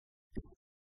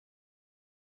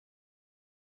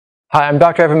Hi, I'm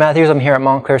Dr. Evan Matthews. I'm here at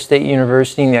Montclair State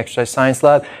University in the Exercise Science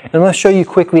Lab. And I'm going to show you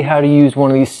quickly how to use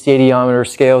one of these stadiometer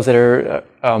scales that are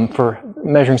for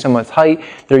measuring someone's height.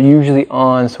 They're usually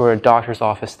on sort of doctor's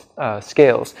office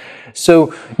scales.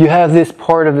 So you have this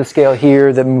part of the scale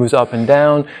here that moves up and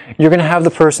down. You're going to have the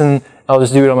person, I'll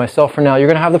just do it on myself for now, you're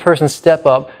going to have the person step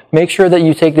up. Make sure that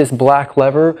you take this black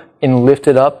lever and lift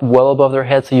it up well above their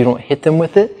head so you don't hit them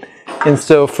with it. And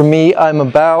so for me, I'm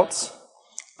about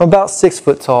 6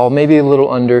 foot tall, maybe a little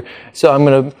under. So I'm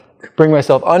going to bring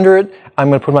myself under it. I'm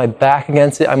going to put my back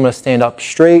against it. I'm going to stand up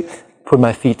straight, put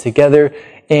my feet together,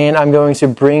 and I'm going to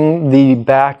bring the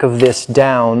back of this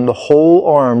down, the whole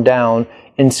arm down,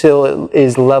 until it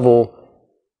is level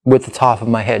with the top of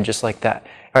my head, just like that.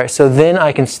 All right, so then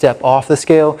I can step off the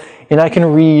scale, and I can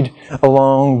read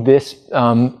along this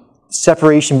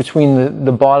separation between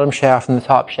the bottom shaft and the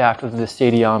top shaft of the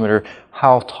stadiometer,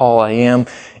 how tall I am.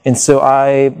 And so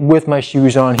I, with my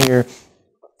shoes on here,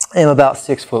 am about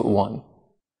 6'1".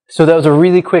 So that was a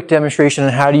really quick demonstration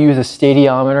on how to use a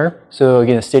stadiometer. So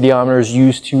again, a stadiometer is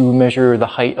used to measure the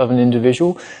height of an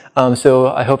individual. So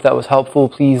I hope that was helpful.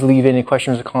 Please leave any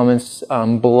questions or comments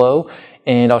below,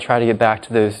 and I'll try to get back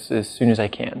to those as soon as I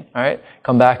can. All right,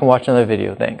 come back and watch another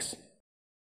video. Thanks.